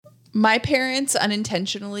My parents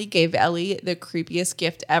unintentionally gave Ellie the creepiest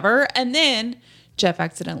gift ever. And then Jeff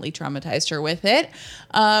accidentally traumatized her with it.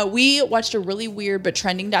 We watched a really weird but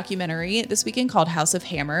trending documentary this weekend called House of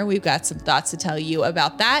Hammer. We've got some thoughts to tell you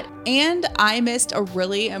about that. And I missed a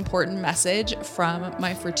really important message from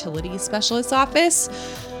my fertility specialist's office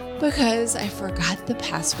because I forgot the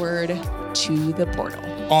password to the portal.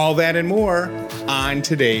 All that and more on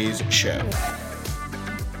today's show.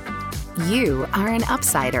 You are an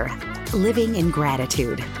Upsider, living in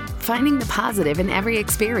gratitude, finding the positive in every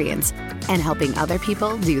experience, and helping other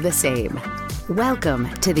people do the same.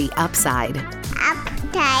 Welcome to The Upside.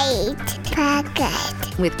 Upside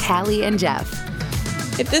with Callie and Jeff.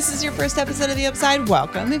 If this is your first episode of The Upside,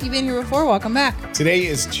 welcome. If you've been here before, welcome back. Today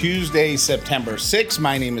is Tuesday, September 6th.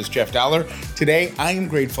 My name is Jeff Dollar. Today, I am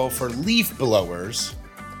grateful for leaf blowers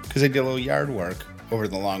because I did a little yard work over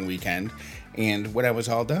the long weekend. And when I was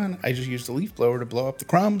all done, I just used the leaf blower to blow up the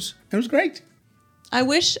crumbs. It was great. I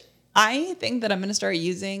think that I'm going to start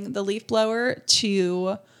using the leaf blower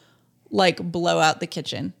to blow out the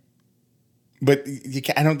kitchen. But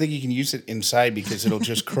I don't think you can use it inside because it'll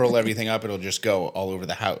just curl everything up. It'll just go all over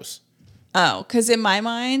the house. Oh, because in my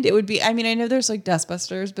mind, it would be, I know there's dust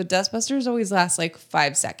busters, but dust busters always last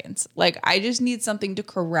 5 seconds. I just need something to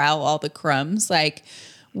corral all the crumbs.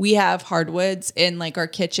 We have hardwoods in our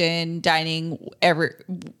kitchen, dining,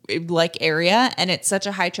 area, and it's such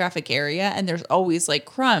a high traffic area, and there's always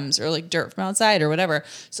crumbs or dirt from outside or whatever.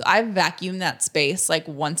 So I vacuum that space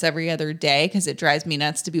once every other day because it drives me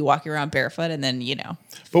nuts to be walking around barefoot and then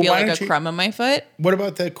feel a crumb on my foot. What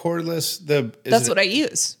about the cordless? That's what I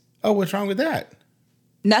use. Oh, what's wrong with that?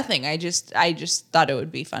 Nothing. I just thought it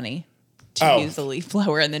would be funny to use the leaf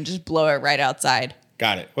blower and then just blow it right outside.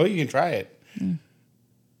 Got it. Well, you can try it.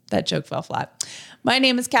 That joke fell flat. My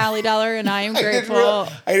name is Callie Dollar, and I am grateful.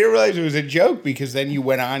 I didn't realize it was a joke because then you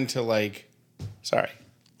went on to sorry.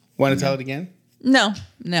 Want to tell it again? No.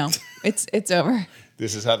 It's over.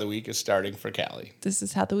 This is how the week is starting for Callie. This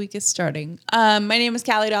is how the week is starting. My name is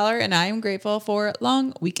Callie Dollar, and I am grateful for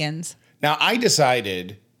long weekends. Now, I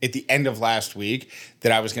decided at the end of last week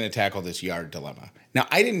that I was going to tackle this yard dilemma. Now,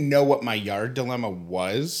 I didn't know what my yard dilemma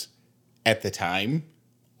was at the time.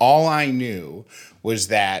 All I knew was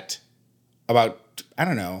that about,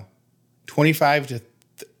 25 to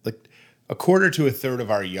a quarter to a third of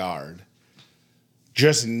our yard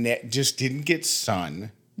just didn't get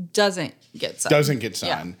sun. Doesn't get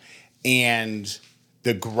sun. Yeah. And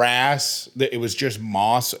the grass, it was just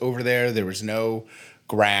moss over there. There was no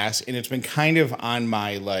grass. And it's been kind of on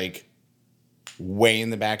my way in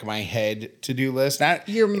the back of my head to-do list. Not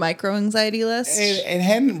your micro-anxiety list? It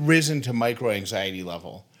hadn't risen to micro-anxiety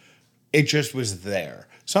level. It just was there.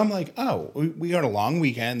 So I'm we got a long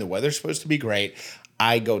weekend. The weather's supposed to be great.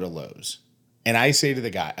 I go to Lowe's. And I say to the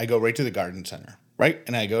guy, I go right to the garden center, right?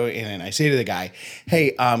 And I go in and I say to the guy,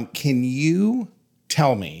 hey, can you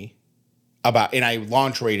tell me about, and I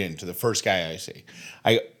launch right into the first guy I see.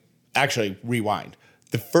 I actually rewind.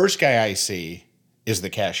 The first guy I see is the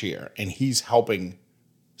cashier, and he's helping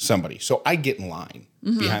somebody. So I get in line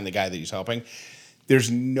behind the guy that he's helping.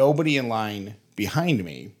 There's nobody in line behind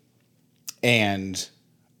me. And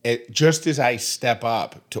just as I step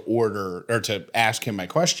up to order or to ask him my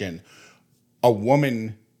question, a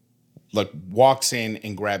woman walks in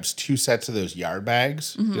and grabs 2 sets of those yard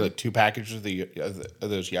bags, 2 packages of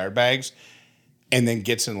those yard bags, and then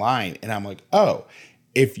gets in line. And I'm oh,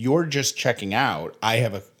 if you're just checking out, I'm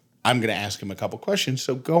going to ask him a couple questions.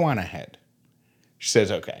 So go on ahead. She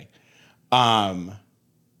says, okay.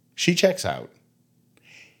 She checks out.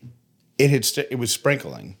 It was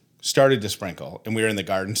sprinkling. Started to sprinkle, and we were in the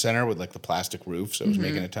garden center with the plastic roof, so it was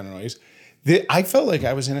making a ton of noise. I felt like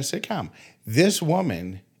I was in a sitcom. This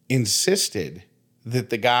woman insisted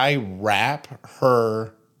that the guy wrap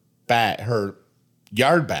her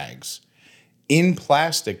yard bags in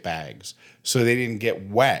plastic bags so they didn't get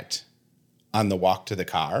wet on the walk to the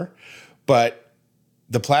car. But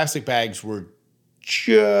the plastic bags were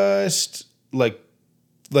just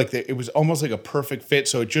it was almost like a perfect fit,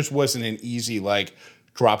 so it just wasn't an easy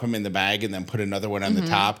drop them in the bag and then put another one on the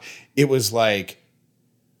top. It was a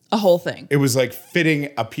whole thing. It was fitting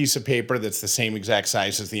a piece of paper that's the same exact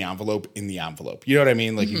size as the envelope in the envelope. You know what I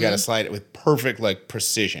mean? You got to slide it with perfect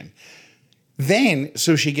precision. Then,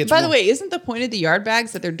 so she gets... By the way, isn't the point of the yard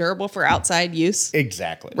bags that they're durable for outside use?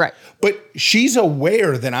 Exactly. Right. But she's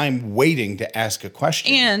aware that I'm waiting to ask a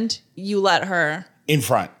question. And you let her... In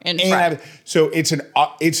front. So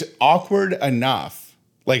it's awkward enough,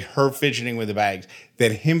 her fidgeting with the bags,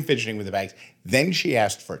 then him fidgeting with the bags. Then she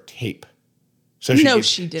asked for tape. So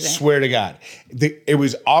she didn't. Swear to God. It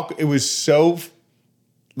was so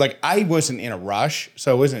like I wasn't in a rush,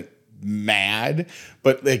 so I wasn't mad,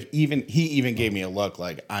 but like he even gave me a look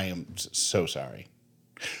like I am so sorry.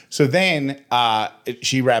 So then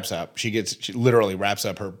she wraps up. She literally wraps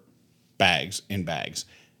up her bags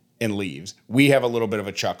and leaves. We have a little bit of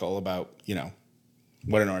a chuckle about,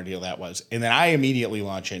 what an ordeal that was. And then I immediately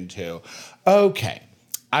launch into, okay,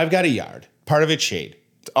 I've got a yard. Part of it's shade.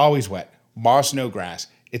 It's always wet. Moss, no grass.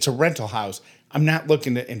 It's a rental house. I'm not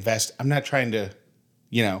looking to invest. I'm not trying to,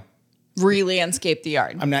 re-landscape the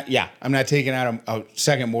yard. I'm not taking out a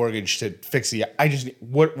second mortgage to fix the yard. I just need,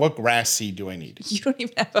 what grass seed do I need? You don't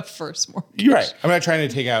even have a first mortgage. You're right. I'm not trying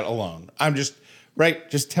to take out a loan. I'm just,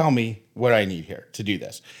 just tell me what I need here to do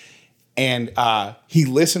this. And he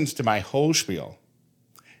listens to my whole spiel.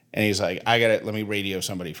 And he's like, let me radio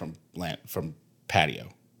somebody from patio.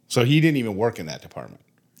 So he didn't even work in that department.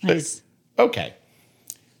 Nice. Okay.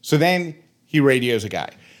 So then he radios a guy.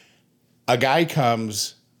 A guy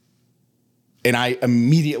comes, and I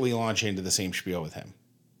immediately launch into the same spiel with him.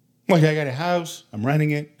 Like, I got a house, I'm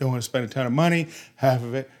renting it, don't want to spend a ton of money, half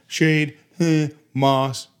of it, shade,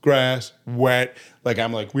 moss, grass, wet. Like,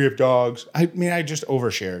 I'm like, we have dogs. I just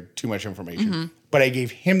overshared too much information. Mm-hmm. But I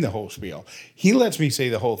gave him the whole spiel. He lets me say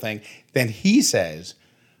the whole thing. Then he says,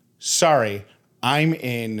 sorry, I'm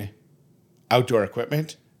in outdoor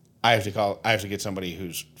equipment. I have to get somebody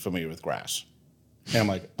who's familiar with grass. And I'm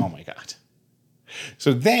like, oh my God.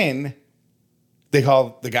 So then they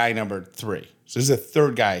call the guy number 3. So this is the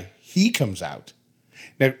third guy. He comes out.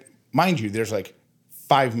 Now, mind you, there's like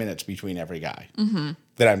 5 minutes between every guy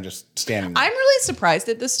that I'm just standing there. I'm really surprised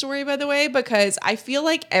at this story, by the way, because I feel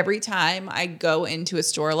like every time I go into a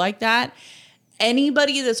store like that,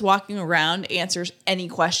 anybody that's walking around answers any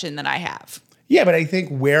question that I have. Yeah, but I think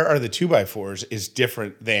where are the 2x4s is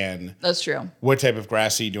different than... That's true. What type of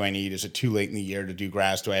grass seed do I need? Is it too late in the year to do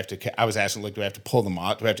grass? I was asking, like, do I have to pull the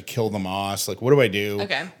moss? Do I have to kill the moss? Like, what do I do?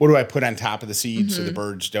 Okay. What do I put on top of the seed so the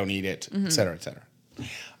birds don't eat it, et cetera, et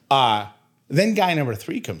cetera? Then guy number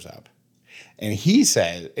 3 comes up, and he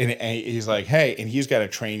said, and he's like, hey, and he's got a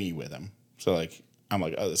trainee with him. So, like, I'm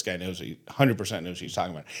like, oh, this guy 100% knows what he's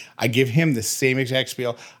talking about. I give him the same exact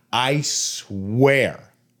spiel. I swear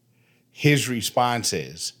his response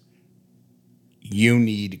is, you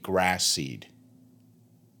need grass seed.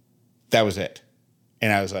 That was it.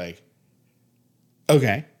 And I was like,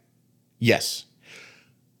 okay, yes.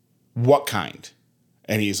 What kind?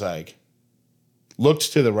 And he's like,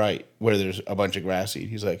 looked to the right where there's a bunch of grass seed.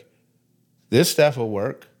 He's like, this stuff will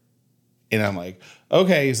work. And I'm like,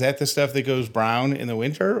 okay, is that the stuff that goes brown in the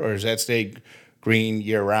winter, or does that stay green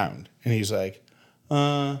year round? And he's like,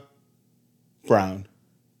 brown.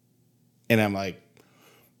 And I'm like,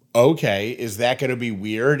 okay, is that going to be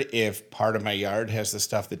weird if part of my yard has the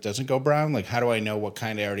stuff that doesn't go brown? Like, how do I know what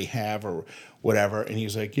kind I already have or whatever? And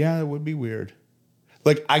he's like, yeah, it would be weird.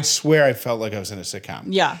 Like, I swear I felt like I was in a sitcom.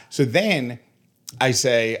 Yeah. So then I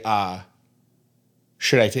say,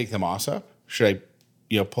 should I take the moss up? Should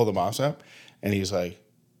I, pull the moss up? And he's like,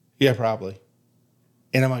 yeah, probably.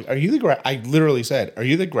 And I'm like, are you the grass? I literally said, are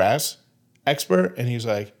you the grass expert? And he's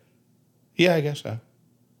like, yeah, I guess so.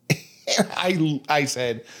 I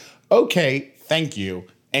said, okay, thank you,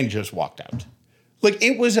 and just walked out. Like,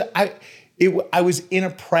 it was, I was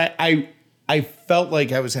in I felt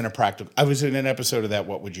like I was in I was in an episode of that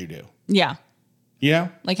What Would You Do? Yeah. You know?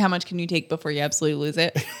 Like, how much can you take before you absolutely lose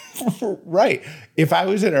it? Right. If I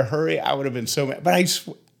was in a hurry, I would have been so mad. But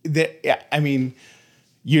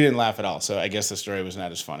you didn't laugh at all, so I guess the story was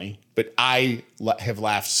not as funny. But I have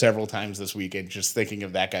laughed several times this weekend just thinking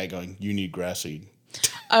of that guy going, you need grass seed.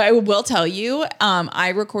 I will tell you, I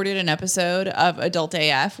recorded an episode of Adult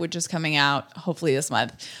AF, which is coming out hopefully this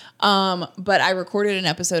month. But I recorded an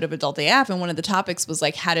episode of Adult AF, and one of the topics was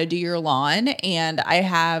like how to do your lawn. And I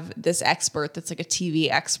have this expert that's like a TV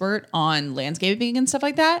expert on landscaping and stuff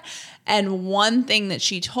like that. And one thing that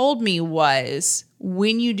she told me was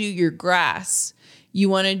when you do your grass, you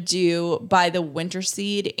want to buy the winter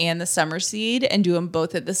seed and the summer seed and do them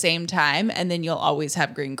both at the same time. And then you'll always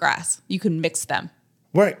have green grass. You can mix them.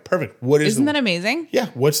 Right. Perfect. Isn't that amazing? Yeah.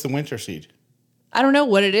 What's the winter seed? I don't know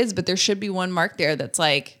what it is, but there should be one mark there that's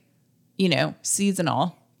like,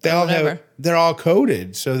 seasonal. They're all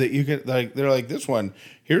coded so that you can they're like this one.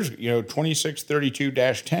 Here's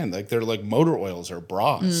 2632-10. Like they're like motor oils or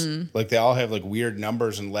bras. Like they all have like weird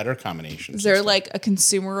numbers and letter combinations. Is there like a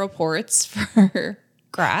Consumer Reports for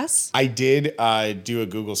grass? I did do a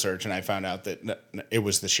Google search and I found out that it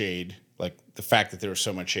was the shade, like the fact that there was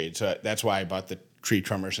so much shade. So that's why I bought the tree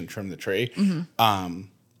trimmers and trimmed the tree. And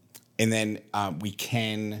then we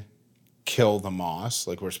can kill the moss.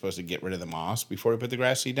 Like, we're supposed to get rid of the moss before we put the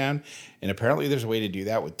grass seed down. And apparently there's a way to do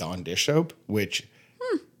that with Dawn dish soap, which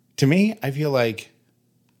to me, I feel like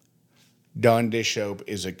Dawn dish soap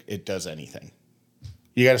it does anything.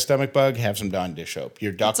 You got a stomach bug, have some Dawn dish soap.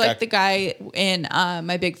 Your duck. It's like the guy in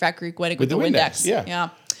My Big Fat Greek Wedding with the Windex. Yeah.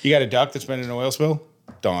 You got a duck that's been in an oil spill?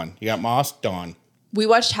 Dawn. You got moss? Dawn. We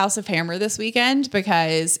watched House of Hammer this weekend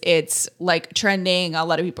because it's like trending. A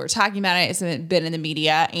lot of people are talking about it. It's been in the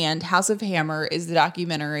media. And House of Hammer is the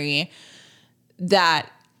documentary that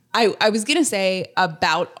I was going to say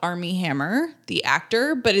about Armie Hammer, the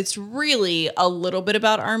actor, but it's really a little bit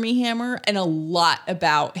about Armie Hammer and a lot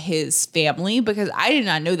about his family, because I did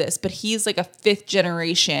not know this, but he's like a 5th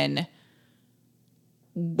generation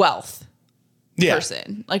wealth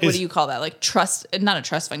person. Like, what do you call that? Like not a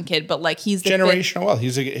trust fund kid, but like he's the generational wealth.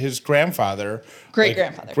 His grandfather, great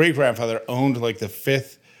grandfather owned like the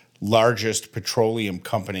 5th largest petroleum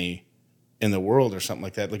company in the world or something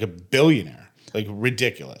like that, like a billionaire. Like,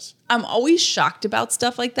 ridiculous. I'm always shocked about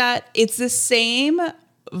stuff like that. It's the same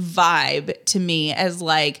vibe to me as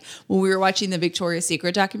like when we were watching the Victoria's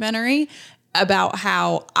Secret documentary about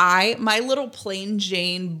how my little plain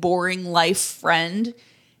Jane boring life friend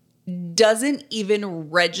doesn't even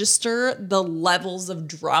register the levels of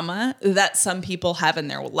drama that some people have in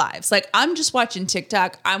their lives. Like, I'm just watching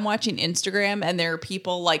TikTok, I'm watching Instagram, and there are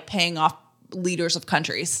people like paying off leaders of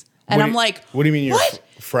countries. And I'm like, what do you mean your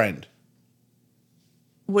friend?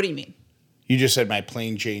 What do you mean? You just said my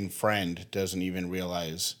plain Jane friend doesn't even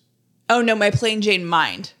realize. Oh, no, my plain Jane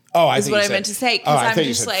mind. Oh, is what I meant to say. Because I'm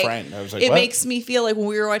just like, friend. I was like, it what? makes me feel like when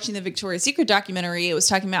we were watching the Victoria's Secret documentary, it was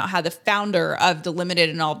talking about how the founder of the Limited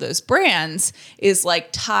and all of those brands is like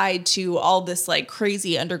tied to all this like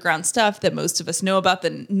crazy underground stuff that most of us know about,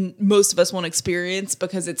 that most of us won't experience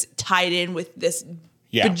because it's tied in with this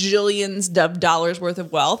bajillions of dollars worth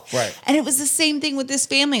of wealth. Right. And it was the same thing with this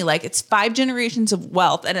family. Like, it's 5 generations of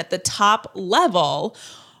wealth. And at the top level,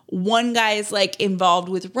 one guy is like involved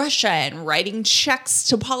with Russia and writing checks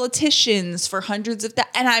to politicians for hundreds of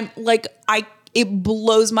and I'm like, it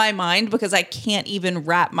blows my mind because I can't even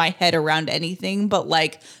wrap my head around anything but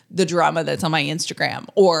like the drama that's on my Instagram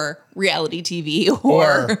or reality TV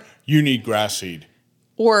or you need grass seed.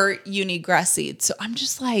 Or you need grass seed. So I'm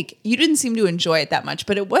just like, you didn't seem to enjoy it that much,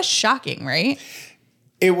 but it was shocking, right?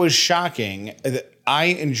 It was shocking. I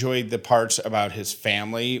enjoyed the parts about his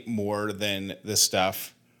family more than the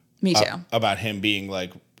stuff. Me too. About him being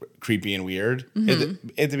like creepy and weird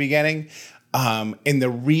at the beginning. And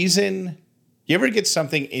the reason, you ever get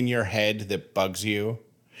something in your head that bugs you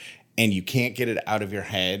and you can't get it out of your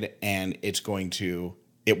head, and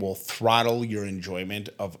it will throttle your enjoyment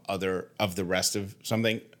of the rest of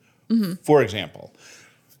something. Mm-hmm. For example,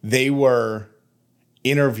 they were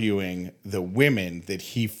interviewing the women that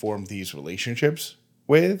he formed these relationships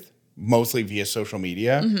with, mostly via social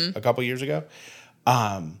media a couple years ago.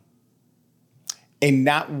 And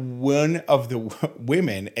not one of the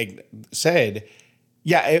women said,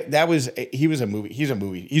 he's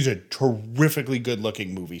a terrifically good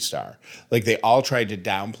looking movie star. Like, they all tried to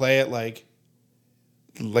downplay it. Like,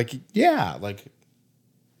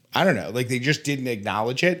 I don't know. Like, they just didn't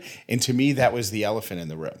acknowledge it. And to me, that was the elephant in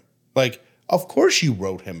the room. Like, of course you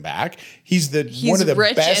wrote him back. He's one of the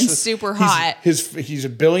rich best. And super hot. He's a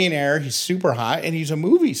billionaire. He's super hot, and he's a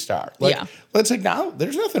movie star. Like, let's acknowledge.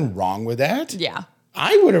 There's nothing wrong with that. Yeah.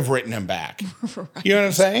 I would have written him back. Right. You know what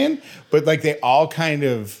I'm saying? But like, they all kind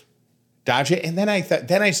of dodge it. And then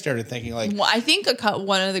I started thinking like, well, I think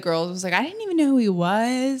one of the girls was like, I didn't even know who he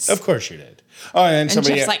was. Of course you did. Oh, and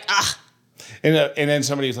somebody Jeff's like, And then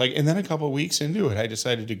somebody's like, and then a couple of weeks into it, I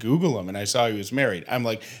decided to Google him, and I saw he was married. I'm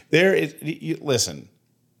like, listen,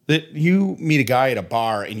 that you meet a guy at a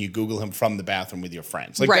bar and you Google him from the bathroom with your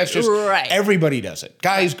friends. Like, that's just, everybody does it.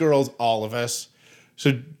 Guys, girls, all of us.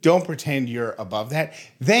 So don't pretend you're above that.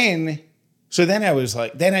 Then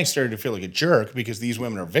I started to feel like a jerk because these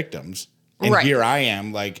women are victims. And here I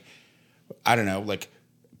am, like, I don't know, like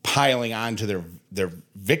piling on to their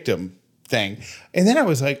victim thing. And then I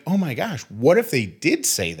was like, oh my gosh, what if they did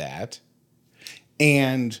say that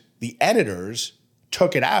and the editors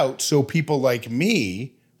took it out so people like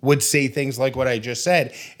me would say things like what I just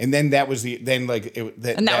said, and then that was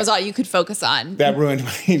that was all you could focus on. That ruined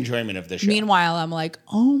my enjoyment of the show. Meanwhile, I'm like,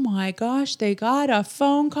 oh my gosh, they got a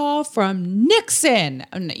phone call from Nixon.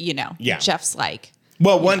 You know, Jeff's like,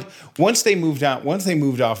 well, once they moved off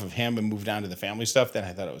of him and moved on to the family stuff, then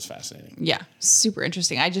I thought it was fascinating. Yeah, super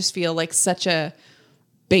interesting. I just feel like such a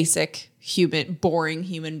basic boring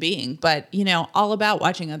human being, but you know, all about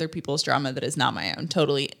watching other people's drama that is not my own.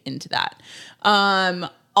 Totally into that.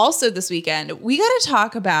 Also this weekend, we got to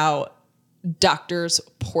talk about doctors'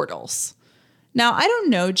 portals. Now, I don't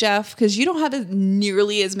know, Jeff, because you don't have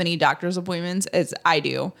nearly as many doctor's appointments as I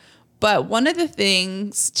do. But one of the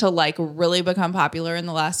things to like really become popular in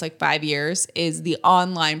the last like 5 years is the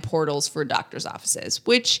online portals for doctor's offices,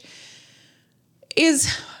 which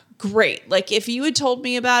is great. Like if you had told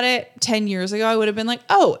me about it 10 years ago, I would have been like,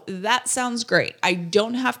 oh, that sounds great. I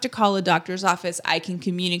don't have to call a doctor's office. I can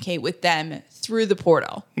communicate with them through the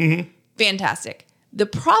portal. Mm-hmm. Fantastic. The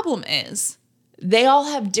problem is they all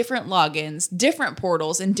have different logins, different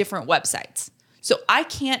portals, and different websites. So I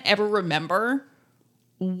can't ever remember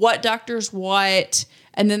what doctors what,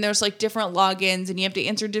 and then there's like different logins and you have to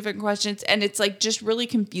answer different questions, and it's like just really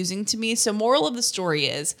confusing to me. So moral of the story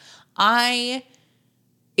is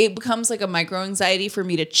it becomes like a micro anxiety for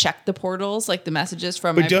me to check the portals, like the messages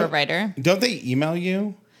from my provider. Don't they email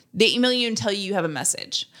you? They email you and tell you have a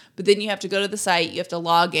message, but then you have to go to the site, you have to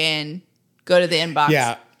log in, go to the inbox.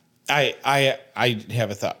 Yeah. I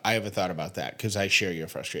have a thought. I have a thought about that because I share your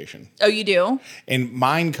frustration. Oh, you do? And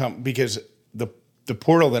mine because the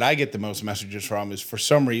portal that I get the most messages from is, for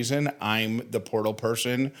some reason, I'm the portal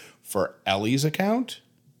person for Ellie's account.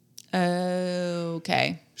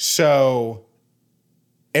 Okay. So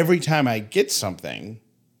every time I get something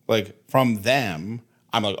like from them,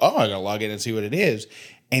 I'm like, oh, I gotta log in and see what it is.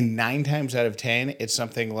 And 9 times out of 10, it's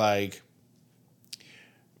something like,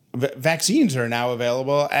 vaccines are now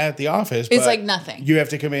available at the office. It's like nothing. You have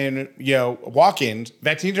to come in, walk-ins.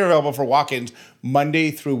 Vaccines are available for walk-ins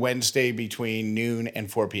Monday through Wednesday between noon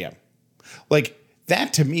and 4 p.m. Like,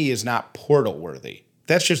 that to me is not portal worthy.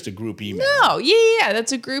 That's just a group email. No, yeah,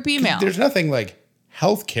 that's a group email. There's nothing like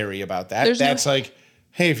healthcary about that. That's like,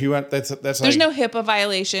 hey, if you want, that's there's like, no HIPAA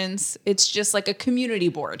violations. It's just like a community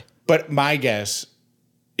board. But my guess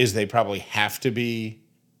is they probably have to be,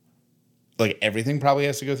 like, everything probably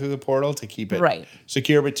has to go through the portal to keep it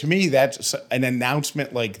secure. But to me, that's an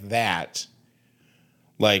announcement like that,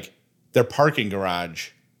 like their parking garage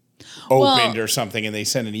opened or something, and they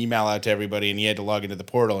send an email out to everybody, and you had to log into the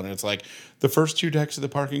portal, and it's like, the first 2 decks of the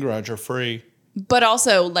parking garage are free. But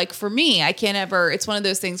also, like, for me, I can't ever, it's one of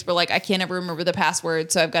those things where, like, I can't ever remember the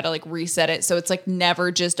password, so I've got to, like, reset it. So it's, like,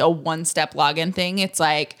 never just a one-step login thing. It's,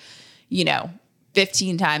 like,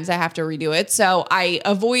 15 times I have to redo it. So I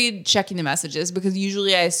avoid checking the messages because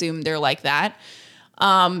usually I assume they're like that.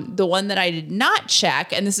 The one that I did not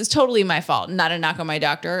check, and this is totally my fault, not a knock on my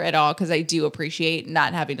doctor at all, because I do appreciate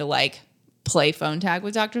not having to like play phone tag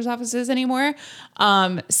with doctor's offices anymore,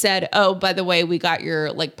 said, oh, by the way, we got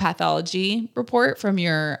your like pathology report from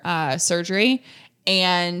your surgery,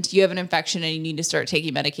 and you have an infection and you need to start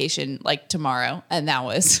taking medication like tomorrow. And that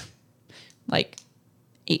was like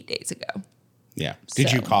 8 days ago. Yeah.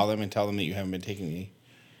 Did you call them and tell them that you haven't been taking the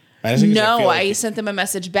medicine? No, I sent them a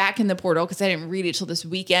message back in the portal because I didn't read it till this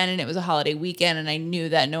weekend, and it was a holiday weekend, and I knew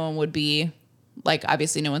that no one would be, like,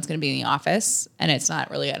 obviously no one's going to be in the office, and it's not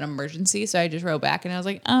really an emergency. So I just wrote back and I was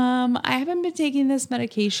like, I haven't been taking this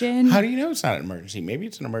medication. How do you know it's not an emergency? Maybe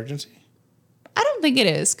it's an emergency. I don't think it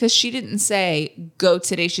is, because she didn't say go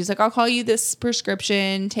today. She's like, I'll call you this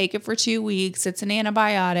prescription, take it for 2 weeks. It's an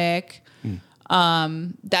antibiotic.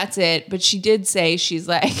 That's it. But she did say, she's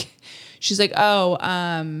like, oh,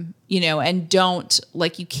 and don't,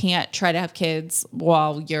 like, you can't try to have kids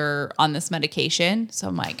while you're on this medication. So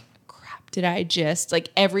I'm like, crap, did I just, like,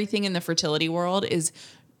 everything in the fertility world is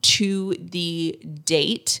to the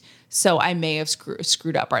date. So I may have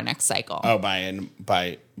screwed up our next cycle. Oh,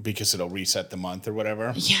 because it'll reset the month or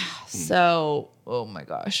whatever. Yeah. So, oh my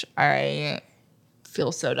gosh, I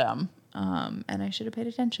feel so dumb. And I should have paid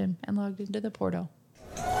attention and logged into the portal.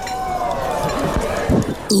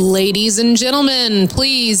 Ladies and gentlemen,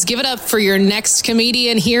 please give it up for your next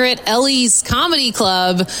comedian here at Ellie's Comedy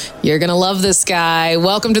Club. You're going to love this guy.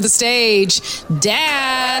 Welcome to the stage,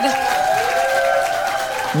 Dad.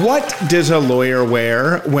 What does a lawyer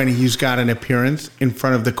wear when he's got an appearance in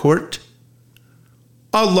front of the court?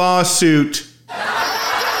 A lawsuit.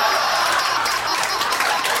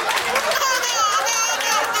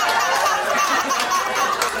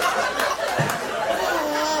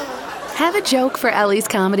 Have a joke for Ellie's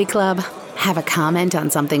Comedy Club? Have a comment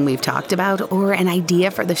on something we've talked about or an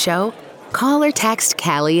idea for the show? Call or text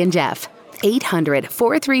Callie and Jeff.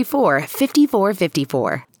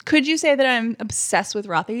 800-434-5454. Could you say that I'm obsessed with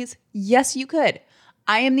Rothy's? Yes, you could.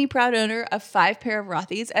 I am the proud owner of 5 pair of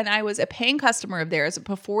Rothy's, and I was a paying customer of theirs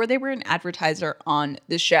before they were an advertiser on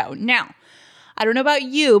the show. Now, I don't know about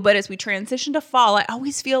you, but as we transition to fall, I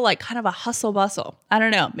always feel like kind of a hustle bustle. I don't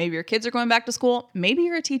know. Maybe your kids are going back to school. Maybe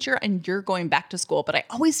you're a teacher and you're going back to school. But I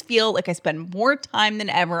always feel like I spend more time than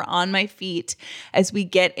ever on my feet as we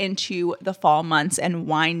get into the fall months and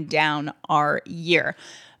wind down our year.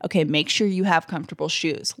 Okay, make sure you have comfortable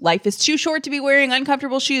shoes. Life is too short to be wearing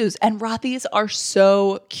uncomfortable shoes, and Rothy's are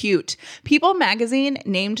so cute. People magazine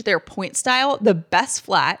named their Point Style the best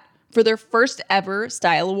flat for their first ever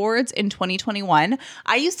style awards in 2021.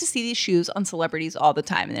 I used to see these shoes on celebrities all the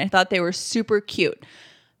time, and I thought they were super cute.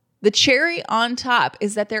 The cherry on top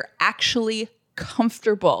is that they're actually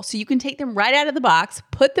comfortable. So you can take them right out of the box,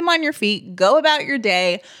 put them on your feet, go about your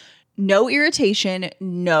day. No irritation,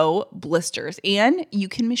 no blisters, and you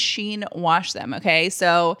can machine wash them, okay?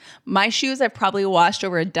 So my shoes I've probably washed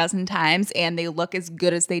over a dozen times, and they look as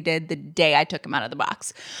good as they did the day I took them out of the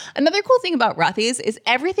box. Another cool thing about Rothy's is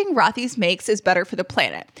everything Rothy's makes is better for the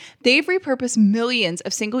planet. They've repurposed millions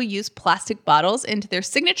of single-use plastic bottles into their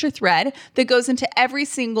signature thread that goes into every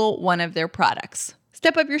single one of their products.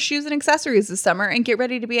 Step up your shoes and accessories this summer and get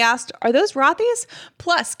ready to be asked, are those Rothy's?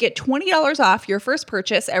 Plus, get $20 off your first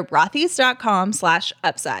purchase at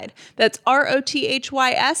rothys.com/upside. That's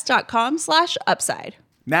ROTHYS.com/upside.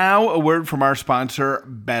 Now, a word from our sponsor,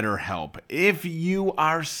 BetterHelp. If you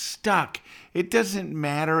are stuck, it doesn't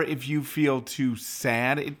matter if you feel too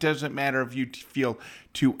sad. It doesn't matter if you feel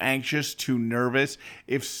too anxious, too nervous.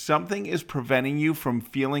 If something is preventing you from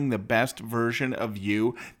feeling the best version of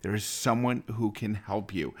you, there is someone who can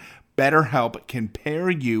help you. BetterHelp can pair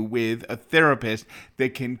you with a therapist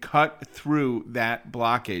that can cut through that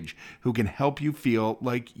blockage, who can help you feel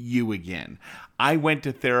like you again. I went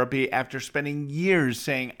to therapy after spending years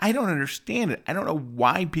saying, I don't understand it. I don't know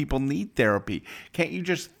why people need therapy. Can't you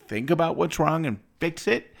just think about what's wrong and fix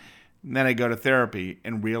it? And then I go to therapy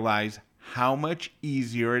and realize how much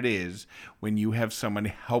easier it is when you have someone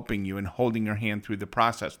helping you and holding your hand through the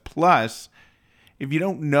process. Plus, if you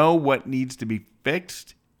don't know what needs to be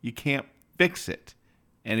fixed, you can't fix it.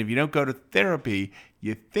 And if you don't go to therapy,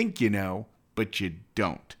 you think you know, but you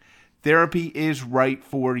don't. Therapy is right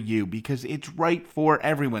for you because it's right for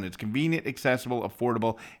everyone. It's convenient, accessible,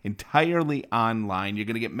 affordable, entirely online. You're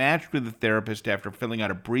going to get matched with a therapist after filling out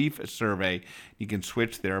a brief survey. You can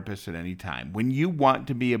switch therapists at any time. When you want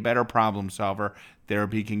to be a better problem solver,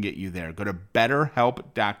 therapy can get you there. Go to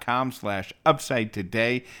betterhelp.com/upside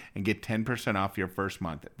today and get 10% off your first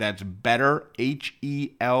month. That's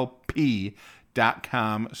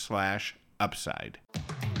betterhelp.com/upside.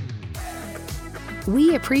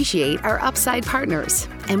 We appreciate our Upside partners,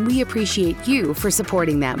 and we appreciate you for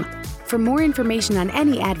supporting them. For more information on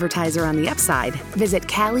any advertiser on the Upside, visit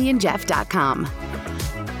CallieandJeff.com.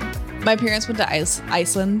 My parents went to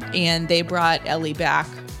Iceland, and they brought Ellie back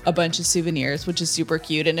a bunch of souvenirs, which is super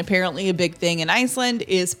cute. And apparently a big thing in Iceland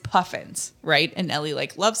is puffins, right? And Ellie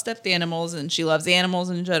loves stuffed animals, and she loves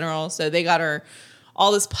animals in general. So they got her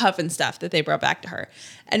all this puffin stuff that they brought back to her.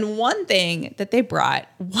 And one thing that they brought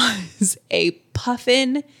was a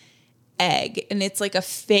puffin egg. And it's like a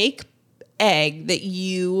fake egg that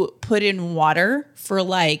you put in water for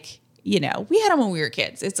we had them when we were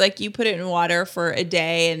kids. It's like you put it in water for a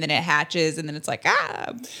day and then it hatches and then it's like,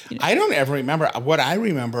 I don't ever remember. What I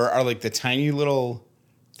remember are the tiny little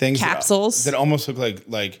things. Capsules. That almost look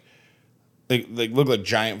like look like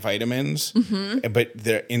giant vitamins. Mm-hmm. But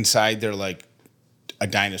they're inside, they're like a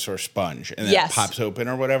dinosaur sponge, and then it pops open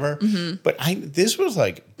or whatever. Mm-hmm. But this was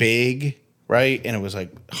big, right? And it was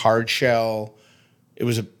hard shell. It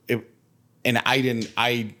was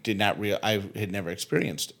I had never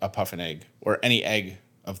experienced a puffin egg or any egg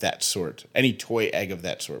of that sort, any toy egg of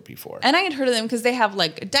that sort before. And I had heard of them because they have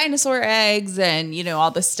dinosaur eggs and,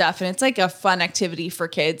 all this stuff. And it's a fun activity for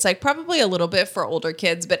kids, probably a little bit for older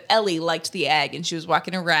kids. But Ellie liked the egg and she was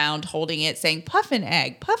walking around holding it saying, puffin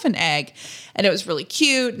egg, puffin egg. And it was really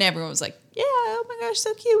cute. And everyone was like, yeah, oh my gosh,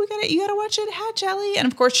 so cute. You got to watch it hatch, Ellie. And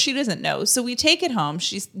of course she doesn't know. So we take it home.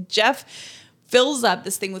 Jeff fills up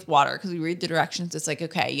this thing with water because we read the directions. It's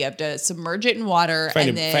okay, you have to submerge it in water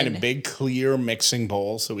find a big clear mixing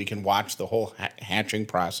bowl so we can watch the whole hatching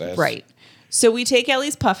process. Right. So we take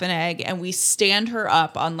Ellie's puffin egg and we stand her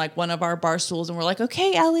up on one of our bar stools and we're like,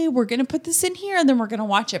 okay, Ellie, we're going to put this in here and then we're going to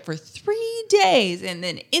watch it for 3 days and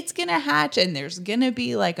then it's going to hatch and there's going to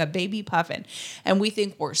be a baby puffin. And we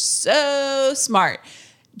think we're so smart.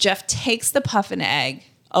 Jeff takes the puffin egg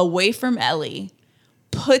away from Ellie,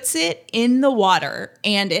 puts it in the water,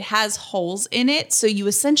 and it has holes in it, so you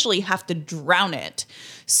essentially have to drown it.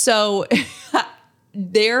 So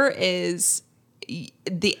there is,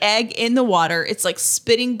 the egg in the water. It's like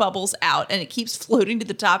spitting bubbles out, and it keeps floating to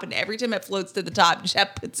the top. And every time it floats to the top,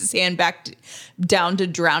 Jeff puts his hand back down to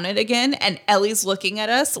drown it again. And Ellie's looking at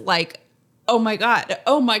us like, oh my God,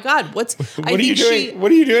 what are you doing?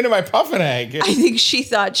 What are you doing to my puffin egg? I think she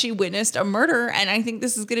thought she witnessed a murder, and I think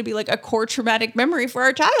this is going to be like a core traumatic memory for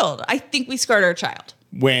our child. I think we scarred our child.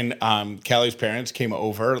 When Callie's parents came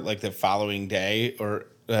over, like the following day, or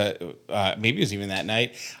maybe it was even that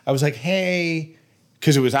night, I was like, hey,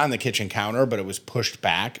 because it was on the kitchen counter, but it was pushed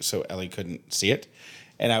back so Ellie couldn't see it.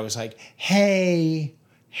 And I was like, hey,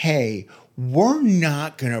 we're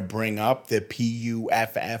not going to bring up the PUFFINEGG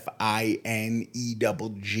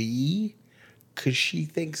because she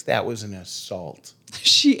thinks that was an assault.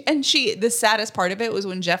 The saddest part of it was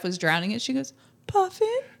when Jeff was drowning it, she goes, Puffin?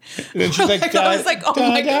 And then she's like, I was like, oh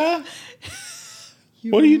my God.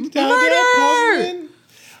 What are you, Puffin?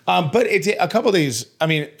 But it's a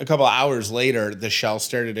couple hours later, the shell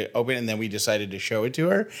started to open, and then we decided to show it to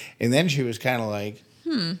her. And then she was kind of like,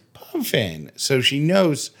 Puffin. So she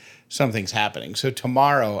knows something's happening. So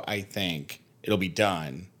tomorrow, I think it'll be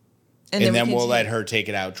done. And then we'll let her take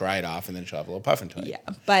it out, dry it off, and then she'll have a little puffin toy. Yeah.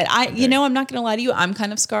 But I'm not going to lie to you. I'm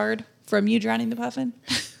kind of scarred from you drowning the puffin.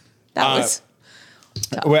 That was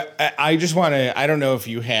tough. Well, I just want to, I don't know if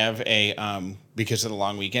you have because of the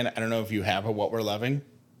long weekend, I don't know if you have a What We're Loving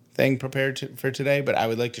thing prepared for today, but I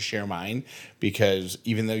would like to share mine because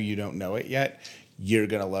even though you don't know it yet, you're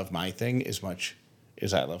going to love my thing as much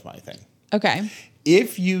as I love my thing. Okay.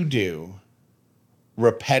 If you do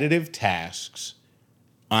repetitive tasks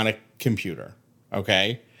on a computer,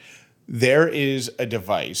 okay, there is a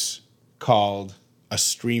device called a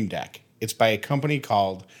Stream Deck. It's by a company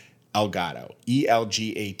called Elgato,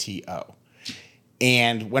 Elgato.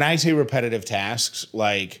 And when I say repetitive tasks,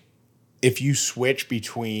 like if you switch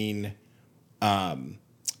between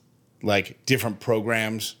like different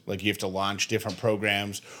programs, like you have to launch different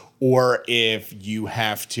programs, or if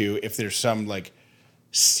there's some like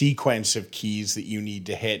sequence of keys that you need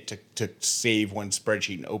to hit to save one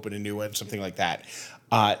spreadsheet and open a new one, something like that.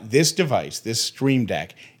 This device, this Stream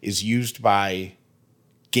Deck, is used by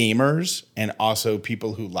gamers and also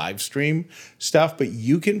people who live stream stuff, but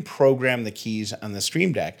you can program the keys on the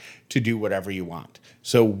Stream Deck to do whatever you want.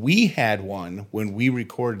 So we had one when we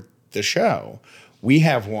record the show. We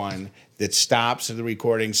have one that stops the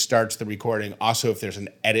recording, starts the recording. Also, if there's an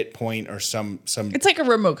edit point or some it's like a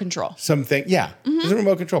remote control. Something, yeah. Mm-hmm. There's a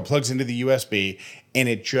remote control, plugs into the USB, and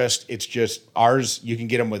it's just ours. You can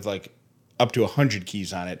get them with like up to 100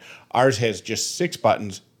 keys on it. Ours has just 6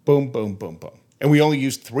 buttons. Boom, boom, boom, boom. And we only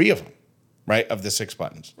use 3 of them, right, of the 6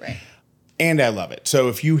 buttons. Right. And I love it. So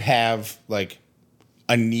if you have like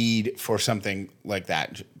a need for something like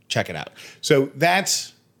that, check it out. So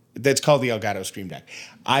that's called the Elgato Stream Deck.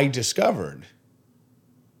 I discovered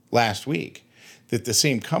last week that the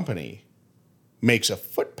same company makes a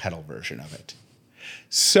foot pedal version of it.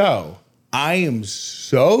 So I am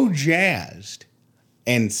so jazzed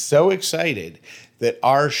and so excited that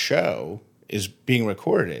our show is being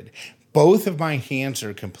recorded. Both of my hands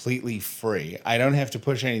are completely free. I don't have to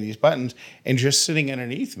push any of these buttons. And just sitting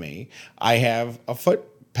underneath me, I have a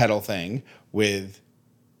foot pedal thing with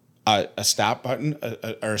a stop button,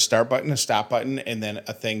 or a start button, a stop button, and then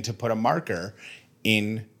a thing to put a marker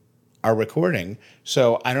in our recording.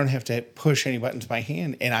 So I don't have to push any buttons by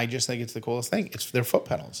hand. And I just think it's the coolest thing. They're foot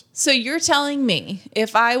pedals. So you're telling me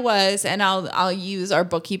if I was, and I'll use our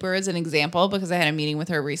bookkeeper as an example because I had a meeting with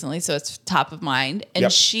her recently, so it's top of mind. And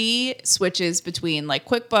Yep. She switches between like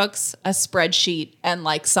QuickBooks, a spreadsheet, and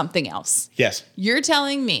like something else. Yes. You're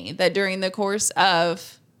telling me that during the course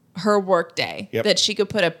of her workday, Yep. that she could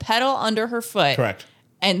put a pedal under her foot, Correct.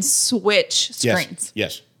 and switch screens.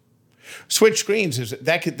 Yes. Switch screens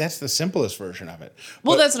that's the simplest version of it.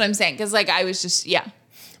 Well, But- that's what I'm saying. Because like I was just, yeah.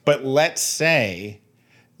 But let's say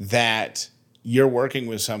that you're working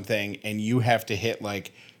with something and you have to hit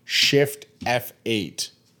like Shift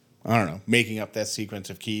F8. I don't know, making up that sequence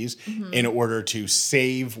of keys in order to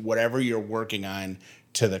save whatever you're working on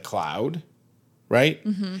to the cloud, right?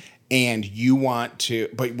 Mm-hmm. And you want to,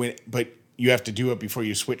 but you have to do it before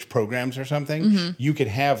you switch programs or something. Mm-hmm. You could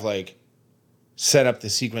have like set up the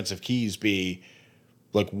sequence of keys be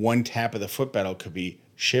like one tap of the foot pedal could be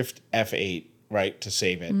Shift F8, right, to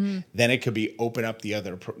save it. Mm. Then it could be open up the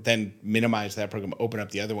other, then minimize that program, open up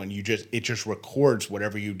the other one. It just records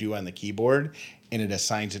whatever you do on the keyboard and it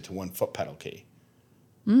assigns it to one foot pedal key.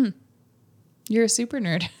 Mm. You're a super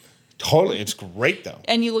nerd. Totally. It's great though.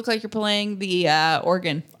 And you look like you're playing the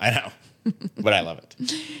organ. I know, but I love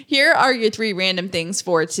it. Here are your 3 random things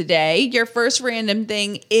for today. Your first random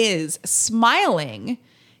thing is smiling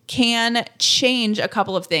can change a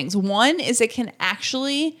couple of things. One is it can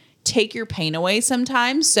actually take your pain away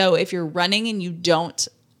sometimes. So if you're running and you don't,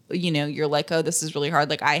 you're like, oh, this is really hard.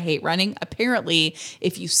 Like, I hate running. Apparently,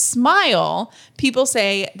 if you smile, people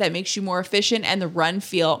say that makes you more efficient and the run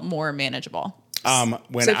feel more manageable.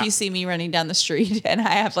 If you see me running down the street and I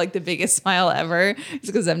have like the biggest smile ever, it's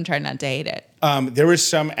because I'm trying not to hate it. There was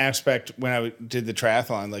some aspect when I did the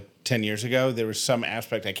triathlon like 10 years ago, there was some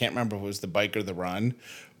aspect, I can't remember if it was the bike or the run,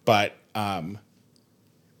 but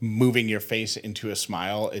moving your face into a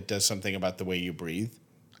smile, it does something about the way you breathe,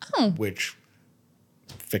 which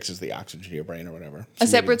fixes the oxygen to your brain or whatever. A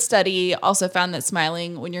separate study also found that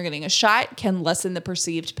smiling when you're getting a shot can lessen the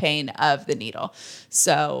perceived pain of the needle.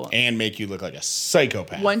 And make you look like a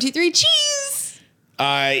psychopath. 1, 2, 3, cheese.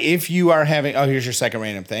 If you are having, here's your second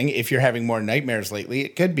random thing. If you're having more nightmares lately,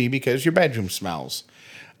 it could be because your bedroom smells.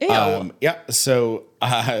 Ew. So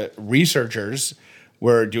researchers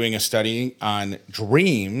were doing a study on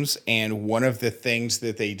dreams, and one of the things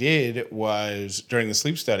that they did was during the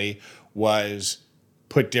sleep study was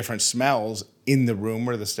put different smells in the room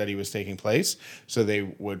where the study was taking place. So they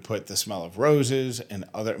would put the smell of roses and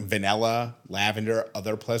other vanilla, lavender,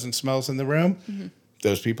 other pleasant smells in the room. Mm-hmm.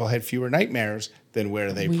 Those people had fewer nightmares than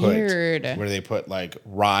where they put like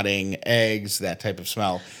rotting eggs, that type of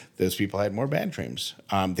smell. Those people had more bad dreams.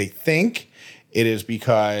 They think it is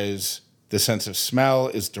because the sense of smell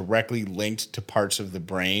is directly linked to parts of the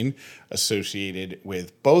brain associated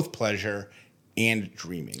with both pleasure and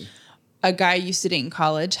dreaming. A guy I used to date in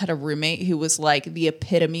college had a roommate who was like the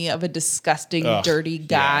epitome of a disgusting, dirty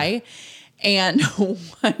guy. Yeah. And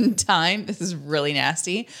one time, this is really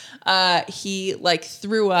nasty, he like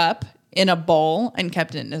threw up in a bowl and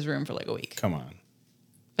kept it in his room for like a week. Come on.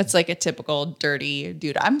 It's like a typical dirty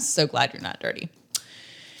dude. I'm so glad you're not dirty.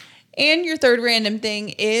 And your third random thing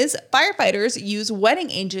is firefighters use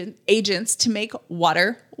wetting agents to make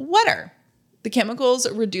water wetter. The chemicals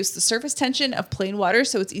reduce the surface tension of plain water,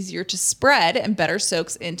 so it's easier to spread and better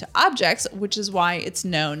soaks into objects, which is why it's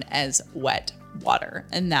known as wet water.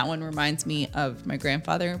 And that one reminds me of my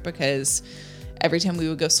grandfather, because every time we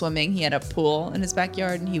would go swimming, he had a pool in his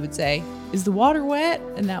backyard and he would say, "Is the water wet?"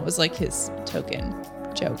 And that was like his token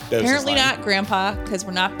joke. Apparently not, Grandpa, because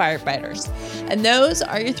we're not firefighters. And those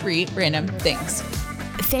are your 3 random things.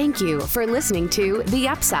 Thank you for listening to The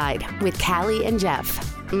Upside with Callie and Jeff.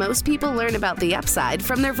 Most people learn about the upside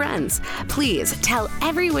from their friends. Please tell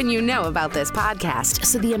everyone you know about this podcast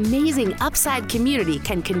so the amazing Upside community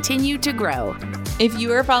can continue to grow. If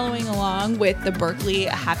you are following along with the Berkeley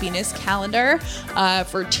Happiness Calendar,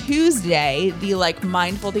 for Tuesday, the like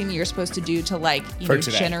mindful thing you're supposed to do to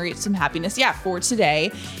generate some happiness, for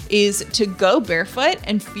today, is to go barefoot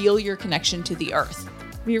and feel your connection to the earth.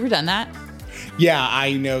 Have you ever done that? Yeah,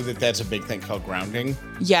 I know that that's a big thing called grounding.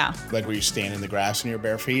 Yeah. Like where you stand in the grass in your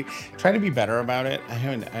bare feet. Try to be better about it. I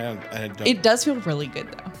don't. It does feel really good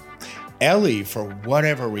though. Ellie, for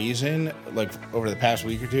whatever reason, like over the past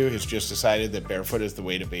week or 2, has just decided that barefoot is the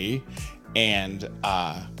way to be. And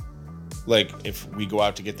like if we go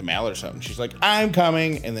out to get the mail or something, she's like, "I'm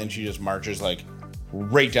coming," and then she just marches like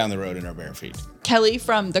right down the road in her bare feet. Kelly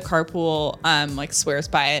from the carpool like swears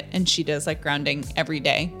by it, and she does like grounding every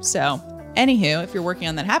day. So anywho, if you're working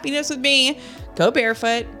on that happiness with me, go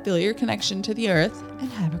barefoot, feel your connection to the earth, and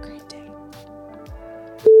have a great day.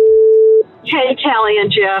 Hey, Callie and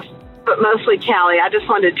Jeff, but mostly Callie. I just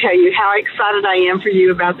wanted to tell you how excited I am for you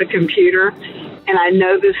about the computer. And I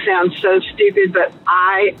know this sounds so stupid, but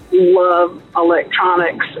I love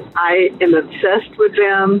electronics. I am obsessed with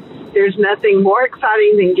them. There's nothing more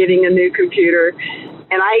exciting than getting a new computer.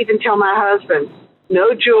 And I even tell my husband,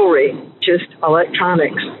 no jewelry, just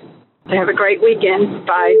electronics. Have a great weekend.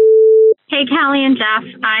 Bye. Hey, Callie and Jeff.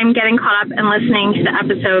 I'm getting caught up and listening to the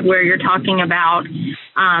episode where you're talking about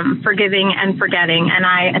forgiving and forgetting. And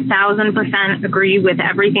I 1,000% agree with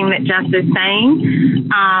everything that Jeff is saying.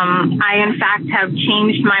 I, in fact, have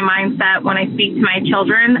changed my mindset when I speak to my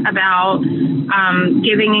children about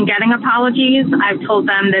giving and getting apologies. I've told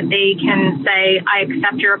them that they can say, "I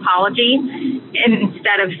accept your apology,"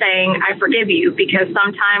 instead of saying, "I forgive you," because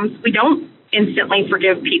sometimes we don't instantly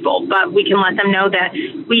forgive people, but we can let them know that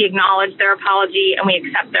we acknowledge their apology and we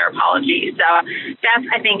accept their apology. So, Jeff,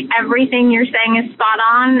 I think everything you're saying is spot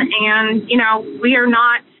on. And, we are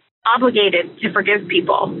not obligated to forgive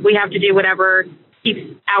people. We have to do whatever keeps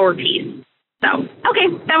our peace. So, okay,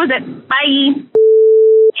 that was it. Bye.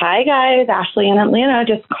 Hi, guys. Ashley in Atlanta,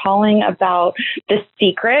 just calling about The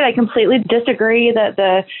Secret. I completely disagree that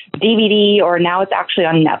the DVD, or now it's actually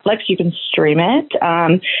on Netflix, you can stream it,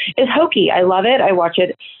 is hokey. I love it. I watch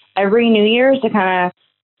it every New Year's to kind of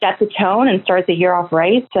set the tone and start the year off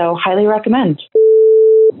right. So highly recommend.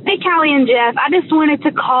 Hey, Callie and Jeff. I just wanted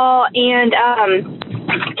to call and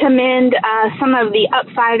commend some of the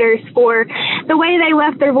Upsiders for the way they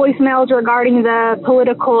left their voicemails regarding the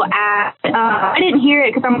political act. I didn't hear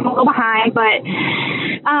it because I'm a little behind, but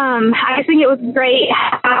I just think it was great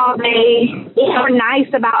how they were nice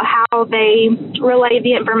about how they relayed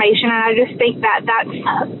the information, and I just think that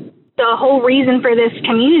that's the whole reason for this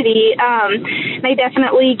community. They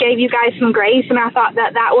definitely gave you guys some grace, and I thought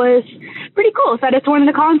that that was pretty cool. So I just wanted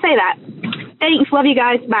to call and say that. Thanks. Love you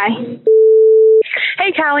guys. Bye.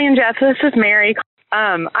 Hey, Callie and Jeff. This is Mary.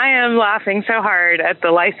 I am laughing so hard at the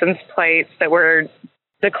license plates that were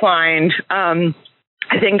declined.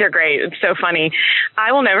 I think they're great. It's so funny.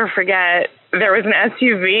 I will never forget, there was an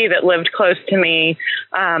SUV that lived close to me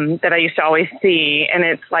that I used to always see, and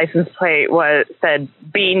its license plate said,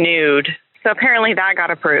 "Be nude." So apparently that got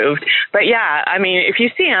approved. But yeah, I mean, if you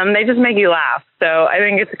see them, they just make you laugh. So I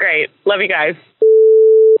think it's great. Love you guys.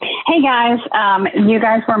 Hey guys, you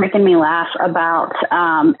guys were making me laugh about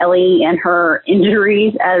Ellie and her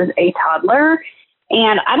injuries as a toddler.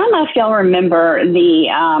 And I don't know if y'all remember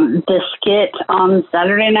the skit on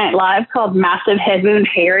Saturday Night Live called Massive Head Wound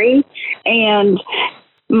Harry. And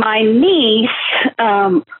my niece,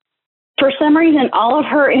 for some reason, all of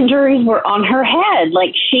her injuries were on her head.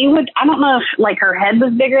 Like I don't know if like her head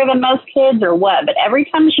was bigger than most kids or what, but every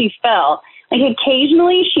time she fell, like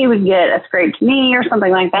occasionally she would get a scraped knee or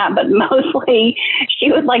something like that, but mostly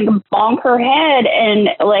she would like bonk her head and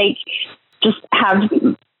like just have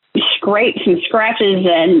scrapes and scratches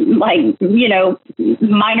and like, you know,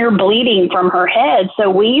 minor bleeding from her head. So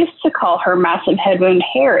we used to call her Massive Head Wound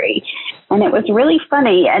Harry. And it was really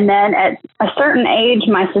funny. And then at a certain age,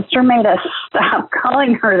 my sister made us stop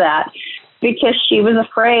calling her that because she was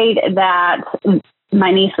afraid that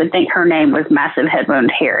my niece would think her name was Massive Head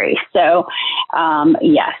Wound Harry. So,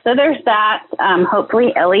 so there's that.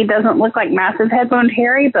 Hopefully Ellie doesn't look like Massive Head Wound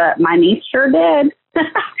Harry, but my niece sure did.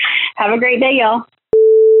 Have a great day, y'all.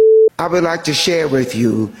 I would like to share with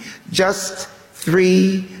you just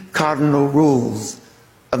 3 cardinal rules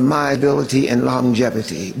of my ability and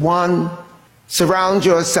longevity. 1, surround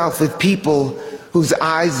yourself with people whose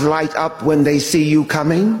eyes light up when they see you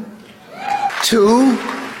coming. 2,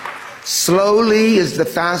 slowly is the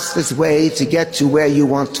fastest way to get to where you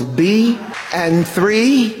want to be. And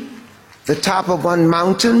 3, the top of one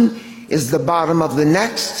mountain is the bottom of the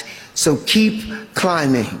next, so keep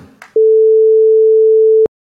climbing.